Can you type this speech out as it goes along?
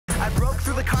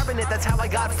through the carbonate, that's how I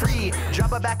got free.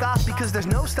 Jabba back off because there's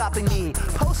no stopping me.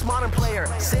 Postmodern player,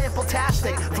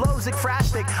 sample-tastic, flows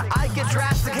ekphrastic. I get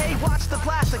drastic, hey, watch the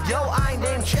plastic. Yo, I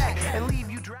name check and leave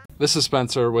you drastic. This is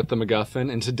Spencer with the MacGuffin,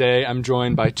 and today I'm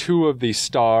joined by two of the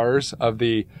stars of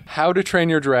the How to Train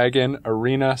Your Dragon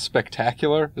Arena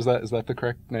Spectacular. Is that the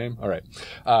correct name? All right.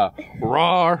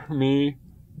 Rarmian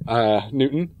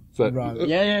Newton.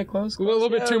 Yeah, close. A little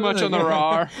bit too much on the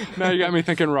rar. Now you got me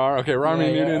thinking rar. Okay,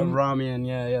 Rarmian Newton. Rarmian,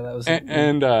 yeah, that was it.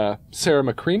 And Sarah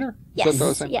McCreanor? Yes.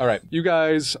 Yes. All right. You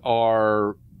guys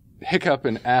are Hiccup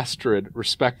and Astrid,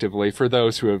 respectively, for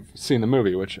those who have seen the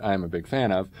movie, which I am a big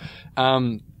fan of.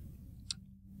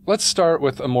 Let's start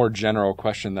with a more general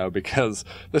question, though, because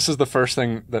this is the first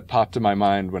thing that popped in my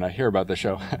mind when I hear about the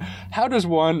show. How does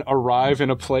one arrive in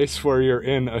a place where you're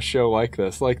in a show like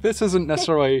this? Like, this isn't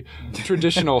necessarily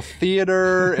traditional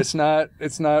theater. It's not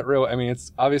real. I mean,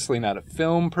 it's obviously not a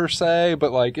film per se,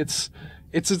 but like it's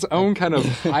its own kind of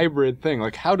hybrid thing.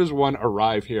 Like, how does one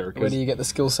arrive here? Where do you get the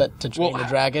skill set to train a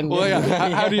dragon? Well, yeah.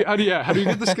 How do you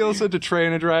get the skill set to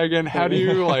train a dragon? How do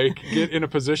you like get in a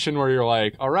position where you're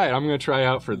like, all right, I'm going to try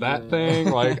out for that thing?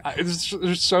 Like,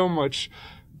 there's so much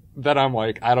that I'm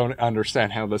like, I don't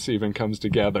understand how this even comes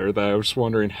together. That I was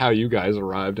wondering how you guys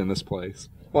arrived in this place.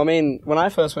 Well, I mean, when I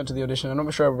first went to the audition, I'm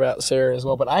not sure about Sarah as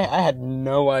well, but I had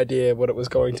no idea what it was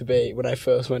going to be when I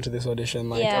first went to this audition.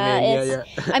 Like,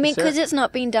 I mean, because it's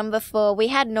not been done before, we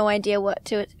had no idea what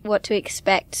to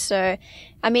expect. So,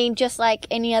 I mean, just like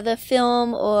any other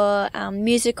film or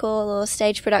musical or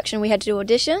stage production, we had to do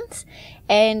auditions.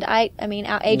 And I mean,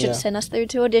 our agent sent us through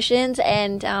to auditions,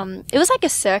 and it was like a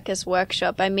circus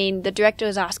workshop. I mean, the director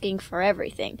was asking for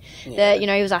everything. Yeah.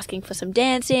 He was asking for some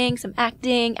dancing, some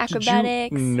acting,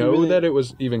 acrobatics. Did you know that it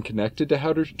was even connected to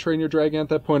How to Train Your Dragon at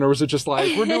that point, or was it just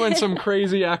like, we're doing some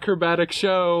crazy acrobatic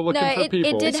show looking for people?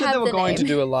 It did They said have they were the going name. to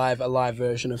do a live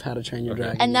version of How to Train Your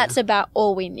Dragon. And that's about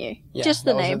all we knew. Yeah, just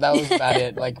the name. That was about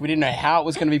it. Like, we didn't know how it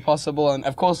was going to be possible, and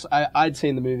of course, I'd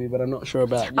seen the movie, but I'm not sure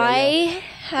about. I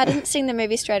hadn't seen the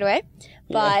movie straight away,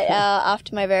 but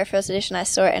after my very first audition, I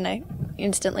saw it and I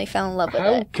instantly fell in love with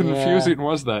How it. confusing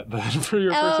was that then for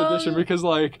your first audition? Because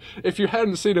like, if you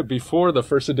hadn't seen it before the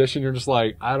first audition, you're just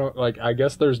like, I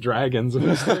guess there's dragons in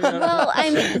this thing. Well, I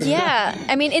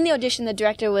mean, in the audition, the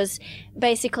director was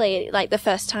basically like the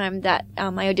first time that I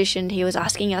auditioned, he was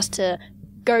asking us to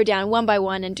go down one by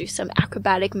one and do some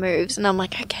acrobatic moves, and I'm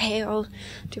like, okay, I'll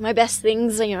do my best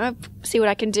things, see what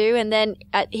I can do. And then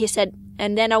he said,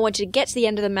 and then I want you to get to the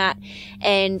end of the mat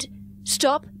and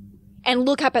stop and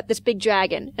look up at this big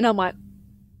dragon. And I'm like,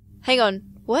 hang on,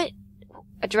 what?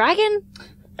 A dragon?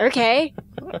 Okay,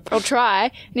 I'll try.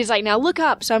 And he's like, now look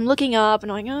up. So I'm looking up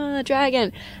and I'm like, oh, a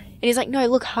dragon. And he's like, no,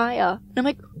 look higher. And I'm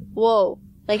like, whoa.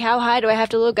 Like, how high do I have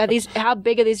to look? How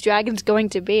big are these dragons going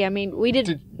to be? I mean, we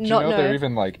did not know. They're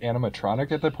even like animatronic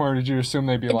at that point, or did you assume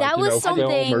they'd be like, that was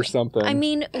film or something? I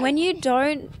mean, when you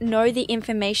don't know the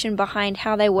information behind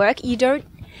how they work, you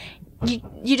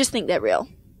just think they're real.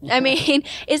 I mean,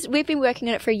 we've been working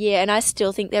on it for a year, and I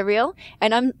still think they're real.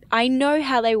 And I know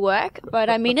how they work, but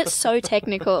I mean, it's so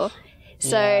technical.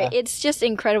 So it's just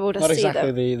incredible to see them. Not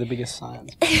exactly the biggest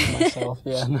science myself,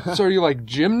 yeah. So are you like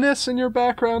gymnasts in your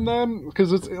background then?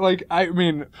 Because it's like, I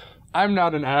mean, I'm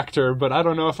not an actor, but I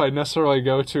don't know if I'd necessarily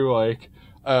go to like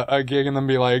a gig and then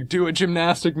be like, do a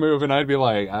gymnastic move, and I'd be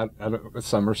like, I don't, a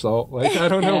somersault. Like, I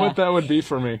don't know what that would be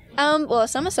for me. Well,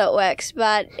 somersault works,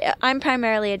 but I'm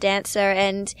primarily a dancer,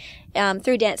 and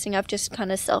through dancing, I've just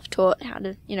kind of self-taught how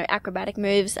to, acrobatic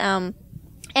moves. And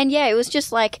yeah, it was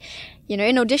just like, in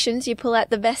auditions, you pull out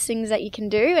the best things that you can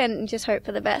do and just hope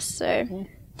for the best. So,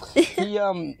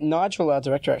 Nigel, our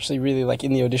director, actually really like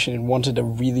in the audition wanted a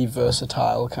really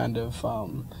versatile kind of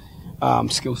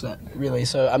skill set, really.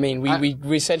 So, I mean,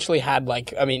 we essentially had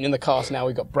like, I mean, in the cast now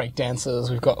we've got break dancers,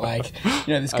 we've got like,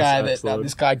 this guy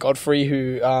this guy Godfrey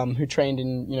who trained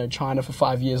in China for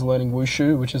 5 years learning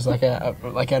wushu, which is like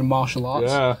a martial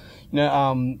arts.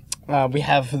 Yeah. We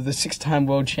have the 6-time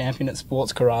world champion at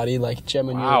sports karate, like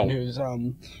Gemma Nguyen, who's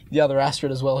the other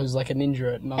Astrid as well, who's like a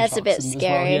ninja at nunchucks. That's a bit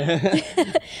scary.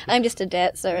 Well, I'm just a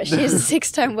dancer. She's a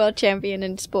 6-time world champion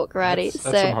in sport karate. That's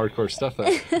some hardcore stuff.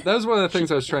 That was one of the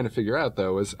things I was trying to figure out,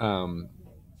 though, was and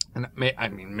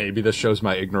maybe this shows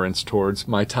my ignorance towards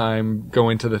my time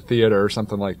going to the theater or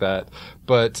something like that,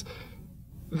 but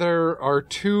there are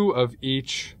two of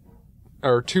each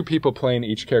or two people playing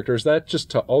each character, is that just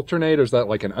to alternate, or is that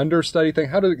like an understudy thing?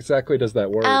 How exactly does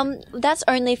that work? That's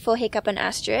only for Hiccup and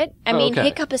Astrid. I mean, okay.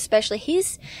 Hiccup especially,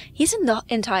 he's in the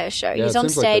entire show. Yeah, he's it on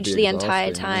seems like that'd stage be the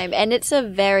entire time, and it's a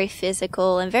very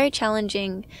physical and very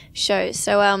challenging show.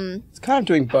 So, It's kind of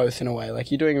doing both in a way.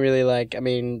 Like, you're doing really, like, I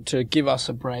mean, to give us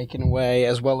a break in a way,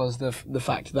 as well as the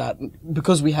fact that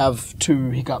because we have two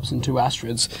Hiccups and two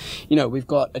Astrids, you know, we've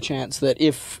got a chance that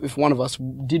if one of us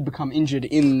did become injured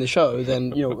in the show,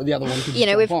 then, you know, the other one could just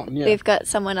jump on. Yeah. we've got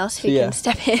someone else who can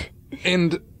step in.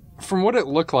 And from what it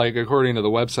looked like, according to the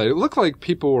website, it looked like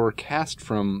people were cast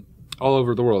from all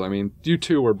over the world. I mean, you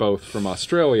two were both from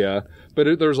Australia,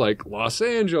 but there's like Los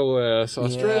Angeles,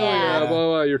 Australia, blah,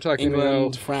 blah. You're talking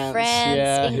England, about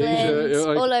France, England, Asia,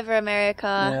 like, all over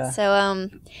America. Yeah. So,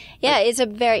 it's a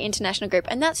very international group.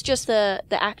 And that's just the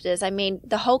actors. I mean,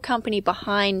 the whole company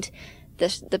behind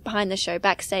the show,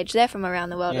 backstage, they're from around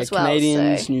the world as well.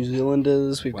 Canadians, So. New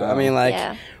Zealanders, we've got, I mean, like,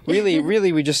 Yeah.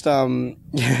 really, we just,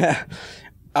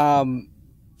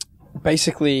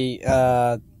 basically,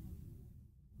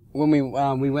 when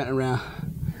we went around,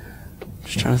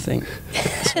 just trying to think.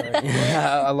 Sorry.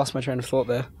 I lost my train of thought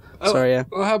there. Sorry, yeah.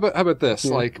 Well, how about this?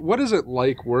 Yeah. Like, what is it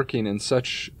like working in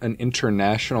such an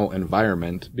international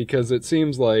environment? Because it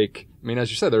seems like, I mean, as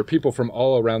you said, there are people from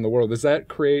all around the world. Does that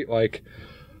create, like,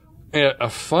 a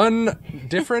fun,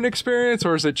 different experience,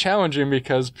 or is it challenging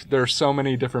because there are so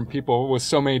many different people with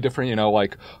so many different, you know,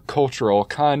 like cultural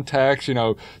contexts, you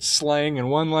know, slang in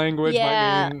one language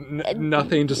might mean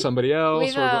nothing to somebody else?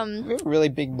 We've We have a really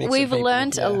big mix We've of people.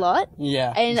 learned a lot.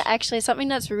 Yeah. And actually, something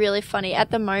that's really funny at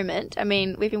the moment, I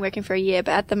mean, we've been working for a year,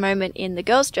 but at the moment in the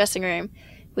girls' dressing room,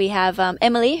 we have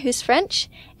Emily, who's French,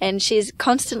 and she's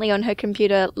constantly on her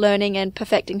computer learning and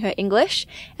perfecting her English.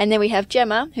 And then we have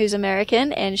Gemma, who's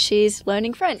American, and she's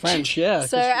learning French. Yeah.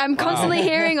 So I'm constantly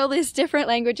hearing all these different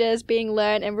languages being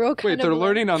learned, and we're all kind Wait, they're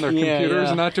learning on their computers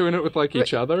and not doing it with, like,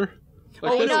 each other?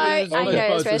 Like, I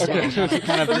know, it's very strange. I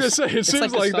was going to say, it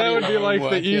seems like that would be, like,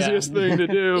 the easiest thing to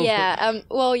do. Yeah,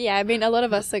 I mean, a lot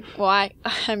of us, like, well, I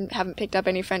haven't picked up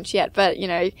any French yet, but, you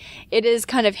know, it is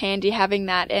kind of handy having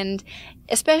that, and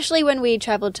especially when we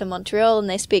traveled to Montreal and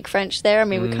they speak French there, I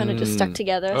mean, we kind of just stuck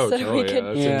together so we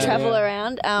could travel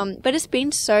around. But it's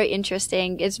been so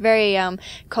interesting. It's very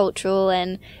cultural,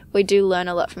 and we do learn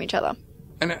a lot from each other.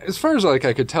 And as far as, like,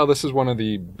 I could tell, this is one of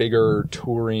the bigger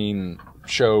touring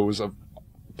shows of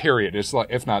period. It's like,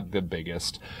 if not the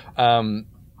biggest.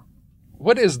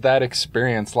 What is that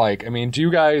experience like? I mean,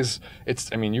 you guys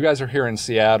are here in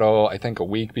Seattle, I think a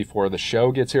week before the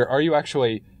show gets here. Are you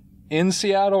actually in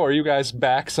Seattle, or are you guys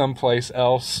back someplace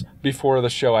else before the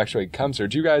show actually comes here?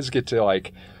 Do you guys get to,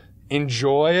 like,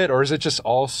 enjoy it, or is it just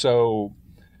all so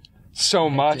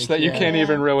much that you can't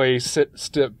even really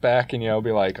step back and, you know,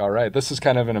 be like, all right, this is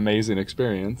kind of an amazing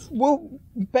experience? Well,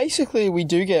 basically, we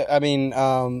do get, I mean,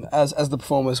 as the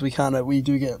performers, we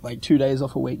do get like 2 days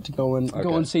off a week to go and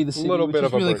see the city, which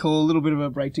is really cool. A little bit of a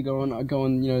break to go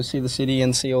and, you know, see the city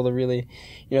and see all the really,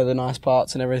 you know, the nice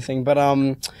parts and everything. But,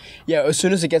 as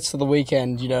soon as it gets to the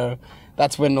weekend, you know,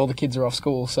 that's when all the kids are off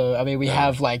school. So, I mean, we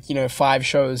have, like, you know, 5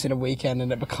 shows in a weekend,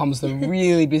 and it becomes the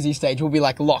really busy stage. We'll be,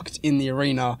 like, locked in the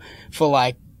arena for,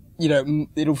 like, you know,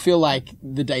 it'll feel like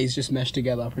the days just mesh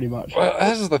together pretty much. Well,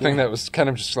 this is the thing that was kind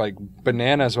of just, like,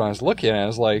 bananas when I was looking at it.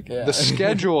 Is like, the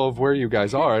schedule of where you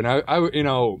guys are. And I, you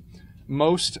know,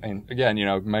 and again, you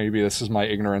know, maybe this is my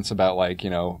ignorance about, like, you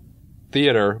know,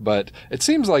 theater, but it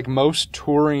seems like most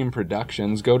touring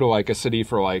productions go to, like, a city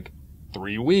for, like,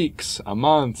 3 weeks, a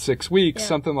month, 6 weeks,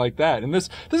 something like that. And this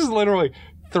is literally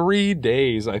 3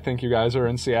 days. I think you guys are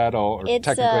in Seattle, or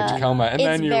technically Tacoma. And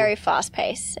it's very fast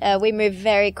paced. We move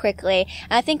very quickly.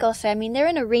 And I think also, I mean, they're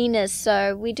in arenas,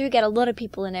 so we do get a lot of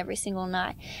people in every single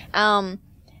night.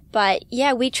 But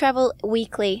yeah, we travel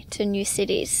weekly to new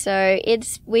cities. So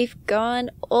we've gone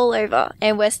all over,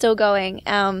 and we're still going.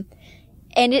 And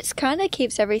it's kind of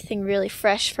keeps everything really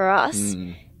fresh for us.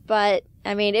 But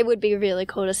I mean, it would be really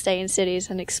cool to stay in cities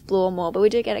and explore more, but we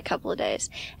do get a couple of days.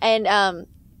 And,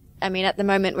 I mean, at the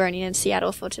moment, we're only in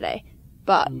Seattle for today,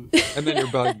 but... And then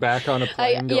you're, like, back on a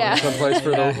plane going someplace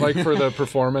for the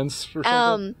performance or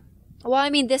something? Well,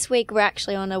 I mean, this week we're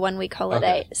actually on a 1 week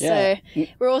holiday, so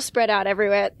we're all spread out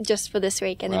everywhere just for this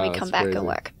week, and then we come back and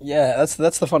work. Yeah,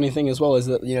 that's the funny thing as well, is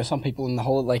that, you know, some people in the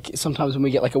whole, like, sometimes when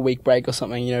we get, like, a week break or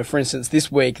something, you know, for instance,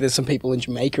 this week there's some people in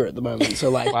Jamaica at the moment,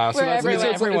 so, like, wow, so that's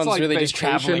everyone's like really just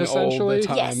traveling all the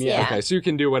time. Yes, Okay, so you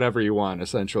can do whatever you want,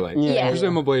 essentially. Yeah.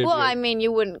 Presumably. Well, I mean,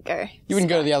 you wouldn't go. You wouldn't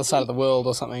go to the other side of the world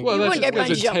or something. Well, that's just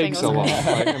because it takes a lot.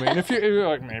 Like, I mean, if you're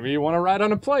like, maybe you want to ride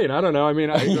on a plane. I don't know. I mean,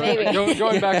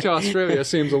 going back to Australia. Australia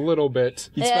seems a little bit...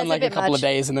 You'd Yeah, spend it's like a a bit couple much. of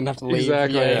days and then have to leave.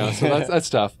 Exactly, yeah. So that's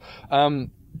tough.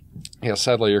 Yeah,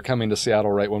 sadly, you're coming to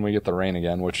Seattle right when we get the rain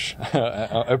again, which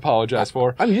I apologize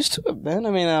for. I'm used to it, man.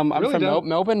 I mean, I'm Really from don't-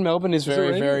 Melbourne. Melbourne is very,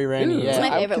 rainy? very rainy. Yeah. Yeah, It's my I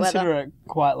would favourite consider weather. it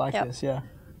quite like Yep. this, yeah.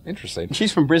 Interesting.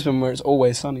 She's from Brisbane where it's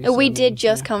always sunny. We so, did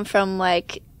just come from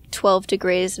like 12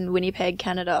 degrees in Winnipeg,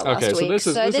 Canada last Okay, so week. this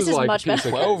is like much piece better.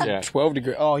 of 12, Yeah. 12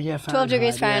 degrees. Oh, yeah, Fahrenheit. 12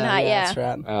 degrees Fahrenheit, yeah. That's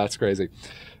right. That's crazy.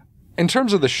 In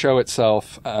terms of the show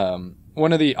itself,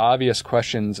 one of the obvious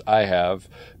questions I have,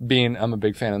 being I'm a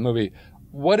big fan of the movie,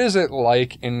 what is it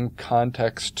like in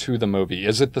context to the movie?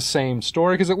 Is it the same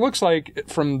story? Because it looks like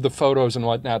from the photos and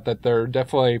whatnot that there are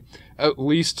definitely at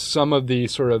least some of the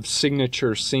sort of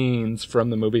signature scenes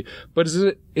from the movie. But is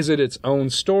it its own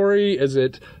story? Is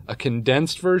it a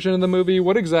condensed version of the movie?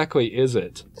 What exactly is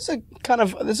it?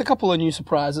 There's a couple of new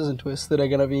surprises and twists that are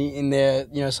going to be in there,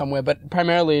 somewhere, but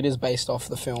primarily it is based off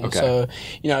the film. Okay. So,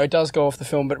 it does go off the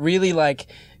film, but really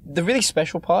the really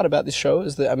special part about this show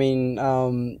is that,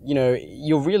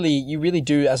 you really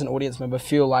do as an audience member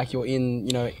feel like you're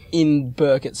in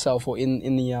Burke itself or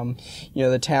in the,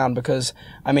 the town, because,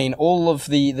 all of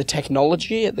the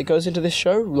technology that goes into this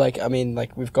show,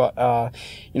 we've got,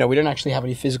 we don't actually have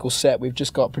any physical set. We've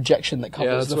just got projection that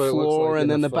covers the floor and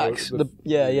then the backs.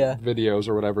 Videos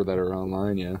or whatever that are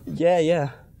online, yeah. Yeah.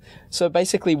 So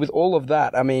basically, with all of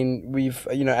that, we've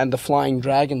and the flying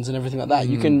dragons and everything like that,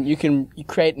 you can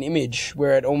create an image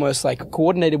where it almost like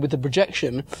coordinated with the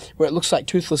projection, where it looks like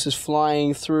Toothless is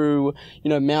flying through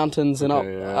mountains and up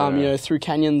through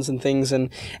canyons and things, and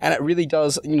it really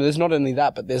does. There's not only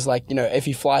that, but there's if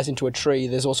he flies into a tree,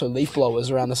 there's also leaf blowers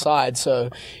around the side. So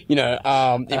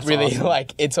it really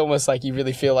awesome. it's almost like you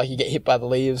really feel like you get hit by the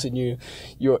leaves and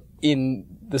you're in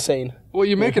the scene. Well,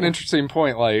 you make an interesting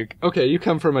point. Like, okay, you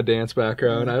come from a dance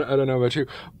background. I don't know about you,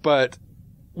 but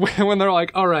when they're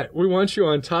like, all right, we want you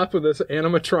on top of this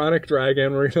animatronic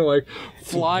dragon, we're gonna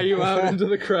fly you out into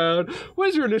the crowd.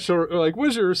 What's your initial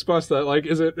what's your response to that? Like,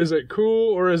 is it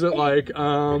cool, or is it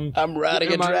I'm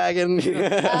riding a dragon.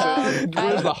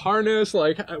 Where's the harness?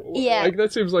 Yeah.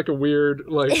 That seems like a weird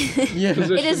position.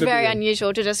 It is to very be in.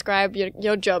 unusual to describe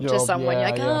your job to someone. You're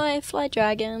like, yeah. oh, I fly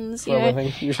dragons. For a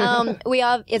living.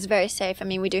 It's very safe.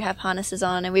 We do have harnesses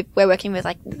on, and we're working with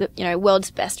the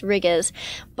world's best riggers.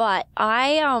 But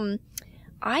I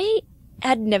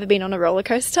had never been on a roller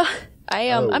coaster.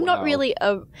 I'm not really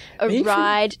a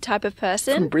ride type of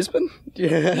person. From Brisbane?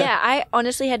 Yeah, I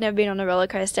honestly had never been on a roller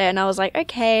coaster, and I was like,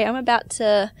 okay, I'm about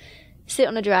to sit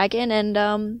on a dragon,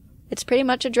 and it's pretty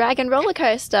much a dragon roller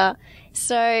coaster.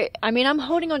 So, I'm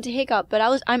holding on to Hiccup,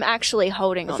 but I'm actually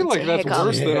holding on to Hiccup. I feel like that's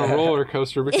worse than a roller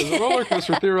coaster, because a roller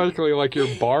coaster, theoretically,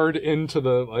 you're barred into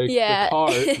the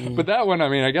cart. But that one,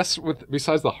 I guess,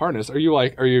 besides the harness, are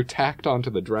you tacked onto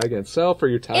the dragon itself, or are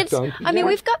you tacked on?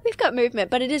 We've got movement,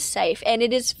 but it is safe, and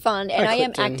it is fun, and I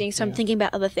am acting, so I'm thinking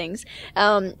about other things.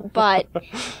 But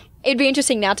it'd be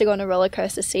interesting now to go on a roller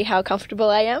coaster, see how comfortable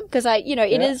I am, because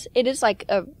it is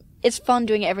it's fun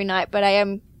doing it every night, but I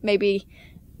am maybe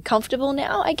comfortable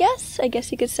now, I guess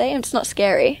you could say. It's not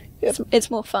scary. It's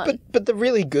more fun. But the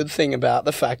really good thing about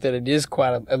the fact that it is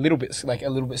quite a little bit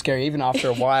scary, even after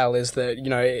a while, is that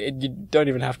you don't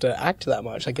even have to act that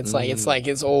much.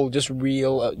 It's all just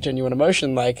real, genuine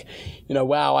emotion.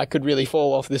 Wow, I could really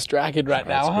fall off this dragon right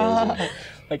now.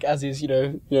 As he's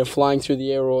flying through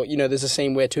the air, or there's a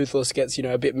scene where Toothless gets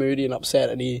a bit moody and upset,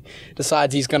 and he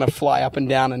decides he's going to fly up and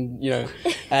down and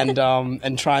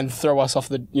and try and throw us off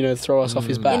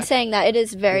his back. In saying that, it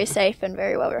is very safe and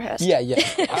very well rehearsed. Yeah.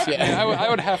 I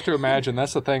would have to imagine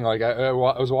that's the thing. I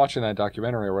was watching that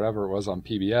documentary or whatever it was on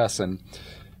PBS, and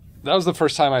that was the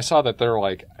first time I saw that they're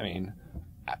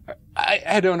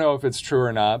I don't know if it's true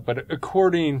or not, but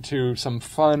according to some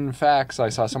fun facts I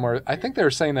saw somewhere, I think they were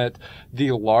saying that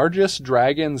the largest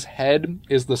dragon's head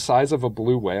is the size of a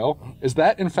blue whale. Is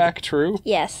that in fact true?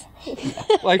 Yes.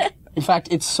 In fact,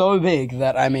 it's so big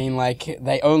that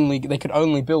they could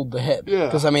only build the head. Yeah.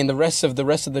 Because the rest of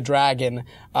the dragon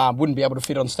wouldn't be able to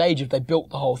fit on stage if they built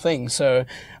the whole thing. So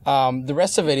the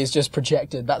rest of it is just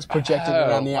projected. That's projected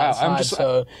around the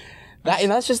outside.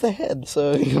 That's just the head.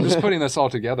 So I'm just putting this all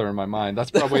together in my mind. That's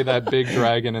probably that big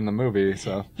dragon in the movie.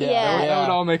 So that would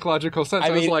all make logical sense. I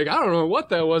was like, I don't know what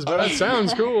that was, but that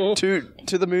sounds cool. To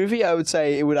the movie, I would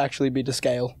say it would actually be to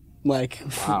scale,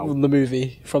 from the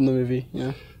movie.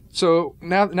 Yeah. So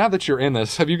now that you're in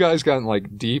this, have you guys gotten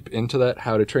like deep into that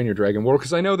How to Train Your Dragon world?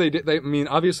 Because I know I mean,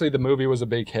 obviously the movie was a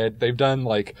big hit. They've done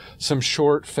like some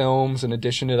short films in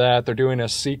addition to that. They're doing a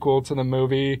sequel to the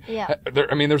movie. Yeah.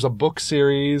 I mean, there's a book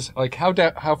series. Like,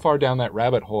 how far down that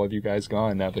rabbit hole have you guys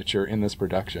gone now that you're in this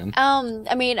production?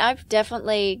 I mean, I'm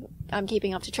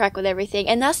keeping up to track with everything,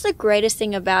 and that's the greatest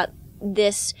thing about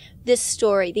this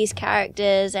story, these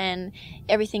characters, and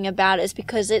everything about it is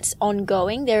because it's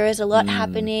ongoing. There is a lot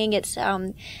happening. It's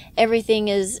everything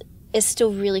is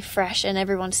still really fresh, and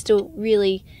everyone's still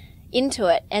really into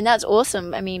it, and that's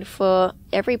awesome. I mean, for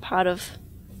every part of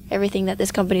everything that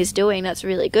this company is doing, that's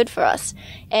really good for us,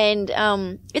 and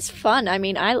it's fun. I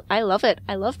mean, I love it.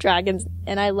 I love dragons,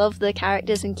 and I love the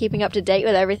characters and keeping up to date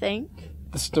with everything.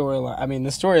 The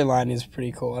storyline is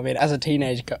pretty cool. I mean, as a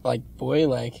teenage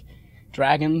boy,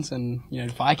 dragons and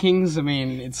Vikings. I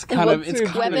mean, it's kind of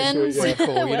weapons. pretty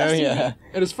cool, Yeah.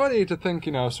 And it's funny to think,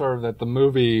 sort of that the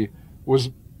movie was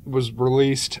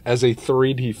released as a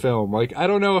 3D film. Like, I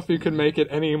don't know if you could make it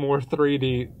any more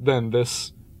 3D than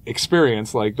this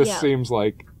experience. Like, this seems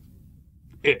like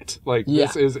it. Like,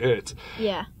 this is it.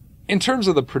 Yeah. In terms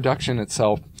of the production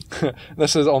itself,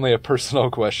 this is only a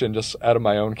personal question, just out of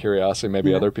my own curiosity,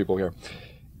 maybe other people here.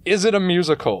 Is it a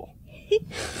musical?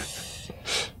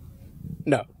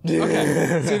 No.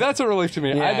 Okay. See, that's a relief to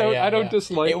me. I don't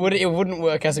dislike it. Wouldn't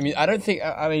work as a music. I don't think.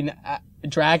 I mean,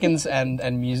 dragons and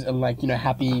music,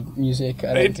 happy music.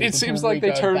 It seems like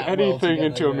they turn anything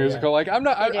into a musical. Yeah. Like, I'm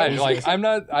not.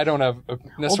 I don't have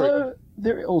necessarily.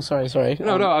 Sorry.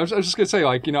 No. I was just gonna say,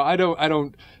 I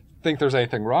don't think there's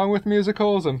anything wrong with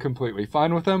musicals. I'm completely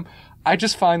fine with them. I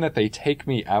just find that they take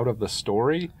me out of the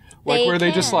story.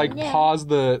 They just pause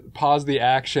the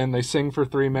action, they sing for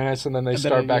 3 minutes, and then they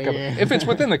start back up. If it's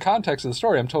within the context of the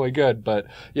story, I'm totally good. But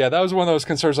yeah, that was one of those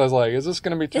concerns. I was like, is this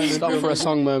going to be turned into for a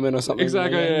song moment or something?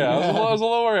 Exactly. Yeah. I was a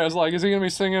little worried. I was like, is he going to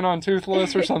be singing on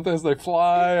Toothless or something as they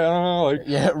fly? I don't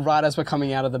know. Right as we're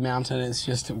coming out of the mountain, it's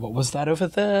just, what was that over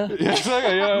there? Yeah,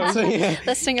 exactly. Yeah.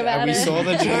 Let's sing about it. We saw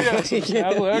the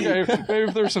okay. Maybe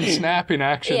if there's some snapping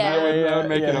action, that would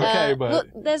make it okay. But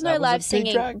there's no live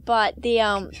singing, but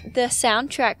the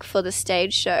soundtrack for the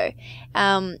stage show,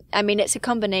 I mean, it's a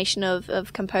combination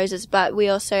of composers, but we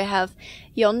also have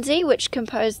Yonzi, which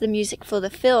composed the music for the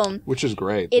film. Which is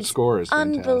great. The score is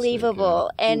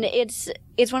unbelievable. And it's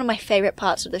one of my favorite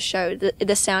parts of the show. The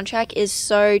soundtrack is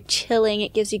so chilling.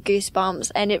 It gives you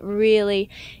goosebumps, and it really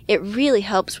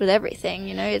helps with everything.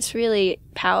 It's really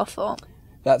powerful.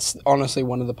 That's honestly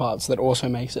one of the parts that also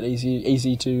makes it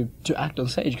easy to act on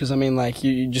stage, because I mean,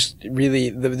 you just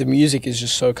really the music is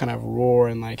just so kind of raw,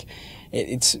 and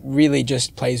it's really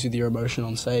just plays with your emotion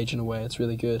on stage in a way. It's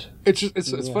really good.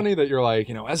 It's funny that you're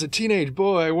like, as a teenage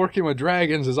boy working with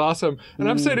dragons is awesome, and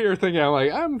I'm sitting here thinking,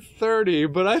 I'm 30,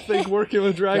 but I think working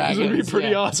with dragons would be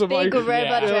pretty awesome. Big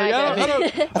robot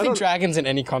dragons. I think dragons in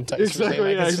any context.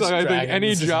 Exactly. Exactly. I think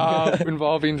any job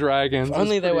involving dragons. If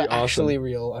only they were actually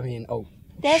real. I mean,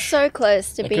 they're so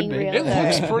close to being real. It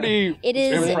looks pretty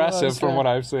impressive from what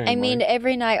I've seen. I mean,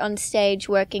 every night on stage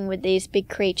working with these big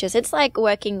creatures, it's like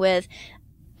working with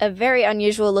a very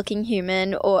unusual looking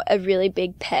human or a really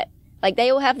big pet. Like,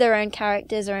 they all have their own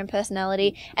characters, their own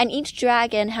personality, and each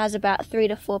dragon has about 3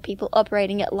 to 4 people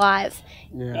operating it live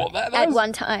at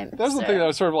one time. That's the thing that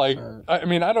was sort of I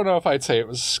mean, I don't know if I'd say it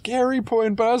was a scary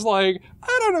point, but I was like,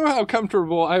 I don't know how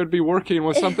comfortable I would be working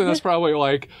with something that's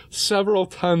probably several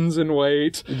tons in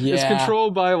weight. Yeah. It's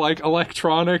controlled by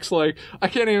electronics. I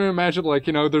can't even imagine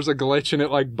there's a glitch and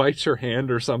it bites your hand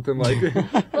or something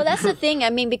Well, that's the thing. I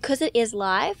mean, because it is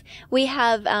live, we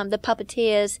have the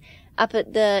puppeteers up at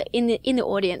in the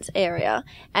audience area,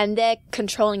 and they're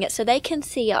controlling it so they can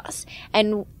see us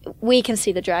and we can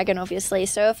see the dragon, obviously.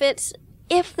 So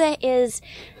if there is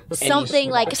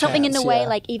something something in the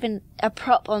way, even a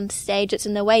prop on stage that's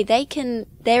in the way,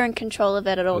 they're in control of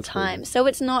it at all times. So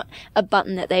it's not a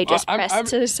button that they just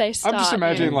press to say start. I'm just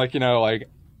imagining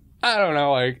I don't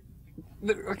know,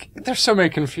 there's so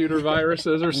many computer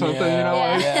viruses or something,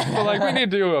 but we need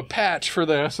to do a patch for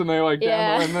this, and they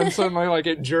download, and then suddenly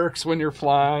it jerks when you're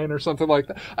flying or something like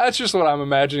that. That's just what I'm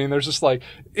imagining. There's just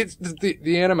it's the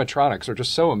animatronics are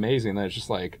just so amazing that it's just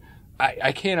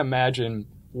I can't imagine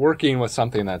working with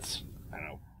something that's, I don't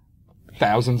know,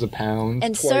 thousands of pounds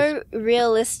and so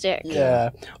realistic. Yeah.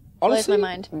 Honestly, blows my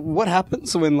mind. What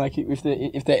happens when,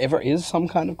 if there ever is some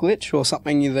kind of glitch or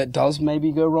something that does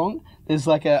maybe go wrong? There's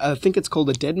I think it's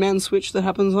called a dead man switch that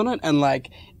happens on it, and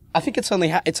I think it's only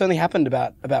happened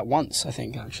about once. I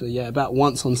think actually, yeah, about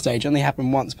once on stage. Only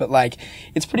happened once, but like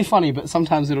it's pretty funny. But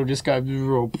sometimes it'll just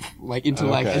go like into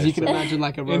like, as you can imagine,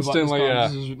 like a robot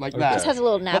Instantly, like that. Just has a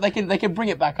little nap. But they can bring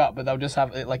it back up, but they'll just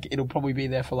have it like it'll probably be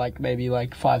there for like maybe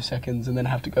like 5 seconds, and then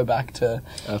have to go back to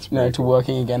to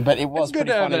working again. But it was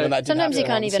pretty funny when that did Sometimes you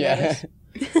happen can't once,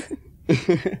 even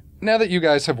notice. Now that you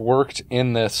guys have worked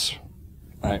in this,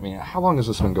 I mean, how long has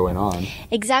this been going on?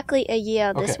 Exactly a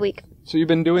year this week. So you've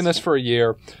been doing this for a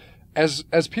year. As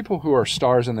people who are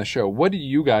stars in the show, what do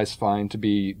you guys find to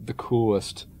be the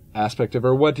coolest aspect of it?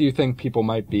 Or what do you think people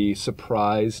might be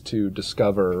surprised to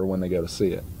discover when they go to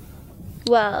see it?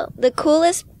 Well, the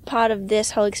coolest part of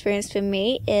this whole experience for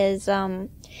me is, I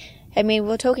mean, we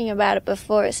were talking about it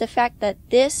before, it's the fact that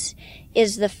this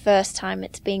is the first time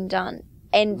it's being done.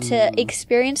 And to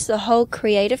experience the whole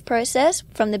creative process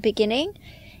from the beginning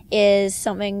is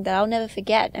something that I'll never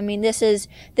forget. I mean, this is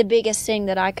the biggest thing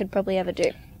that I could probably ever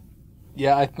do.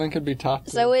 Yeah, I think it'd be tough.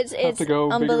 So it's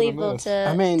unbelievable to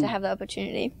have the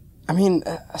opportunity. I mean,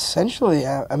 essentially,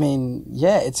 I mean,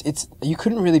 yeah, it's you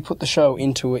couldn't really put the show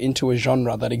into a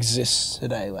genre that exists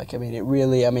today. Like, I mean, it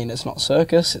really, I mean, it's not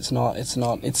circus, it's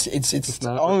its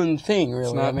own thing, really.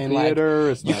 It's not I mean,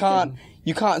 theater. Like,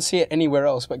 you can't see it anywhere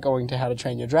else but going to How to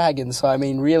Train Your Dragon. So, I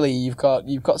mean, really, you've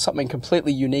got something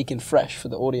completely unique and fresh for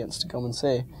the audience to come and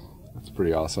see. That's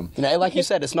pretty awesome. You know, like you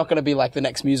said, it's not going to be like the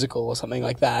next musical or something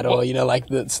like that, or like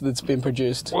that's been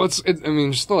produced. Well, I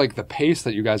mean, just like the pace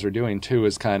that you guys are doing too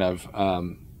is kind of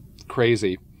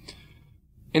crazy.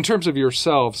 In terms of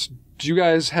yourselves, do you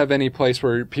guys have any place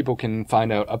where people can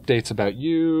find out updates about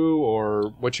you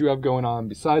or what you have going on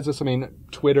besides this? I mean,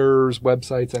 Twitters,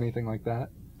 websites, anything like that?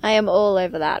 I am all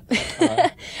over that.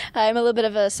 I'm a little bit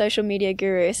of a social media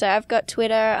guru. So I've got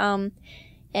Twitter,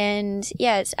 and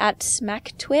yeah, it's at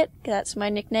SmackTwit. That's my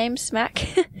nickname, Smack.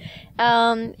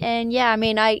 And yeah, I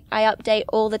mean, I update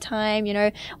all the time, you know,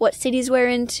 what cities we're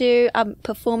into,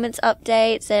 performance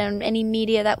updates and any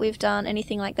media that we've done,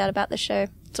 anything like that about the show.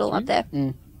 It's all up there.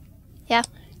 Yeah.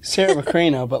 Sarah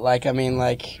McCreanor, but like, I mean,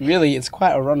 like, really, it's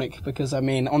quite ironic because, I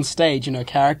mean, on stage, you know,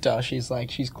 character, she's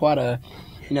quite a,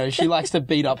 you know, she likes to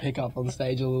beat up Hiccup on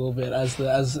stage a little bit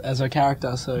as her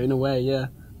character. So in a way, yeah,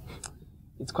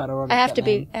 it's quite ironic. I have to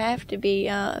be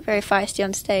very feisty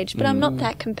on stage, but I'm not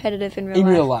that competitive in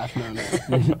real life. In real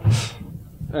life,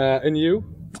 no. And you?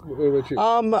 What about you?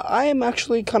 I am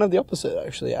actually kind of the opposite.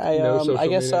 Actually, I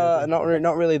guess not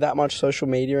really that much social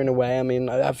media in a way. I mean,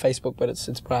 I have Facebook, but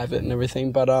it's private and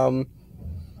everything. But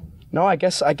no, I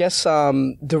guess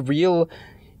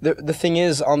the thing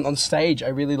is on stage, I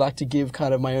really like to give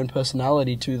kind of my own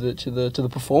personality to the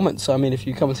performance. So I mean, if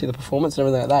you come and see the performance and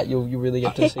everything like that, you really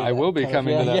get to see. I will be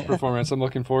coming to that performance. I'm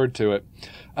looking forward to it.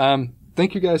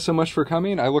 Thank you guys so much for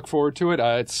coming. I look forward to it.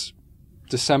 It's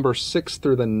December 6th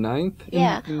through the 9th.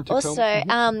 In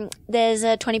Also, there's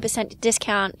a 20%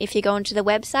 discount if you go onto the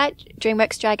website,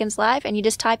 DreamWorks Dragons Live, and you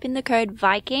just type in the code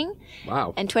Viking.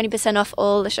 Wow. And 20% off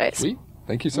all the shows. Sweet.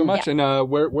 Thank you so much. Yeah. And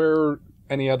where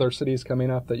any other cities coming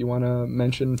up that you want to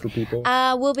mention for people?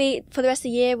 We'll be, for the rest of the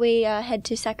year, we head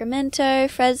to Sacramento,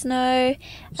 Fresno,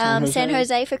 San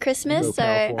Jose for Christmas. So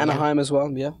Anaheim as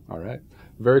well, yeah. All right.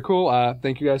 Very cool.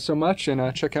 Thank you guys so much.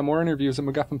 And check out more interviews at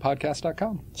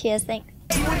MacGuffinPodcast.com. Cheers. Thanks.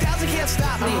 T-1000 can't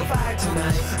stop me. I'm on fire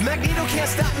tonight. Magneto can't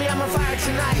stop me. I'm on fire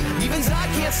tonight. Even Zod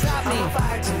can't stop me. I'm on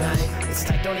fire tonight. It's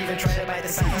tight. Don't even try to bite the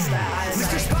side of style.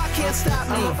 Mr. Spock can't stop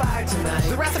me. I'm on fire tonight.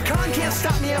 The Wrath of Khan can't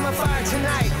stop me. I'm on fire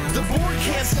tonight. The Borg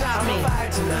can't stop me. I'm on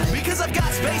fire tonight. Because I've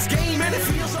got space game and it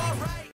feels all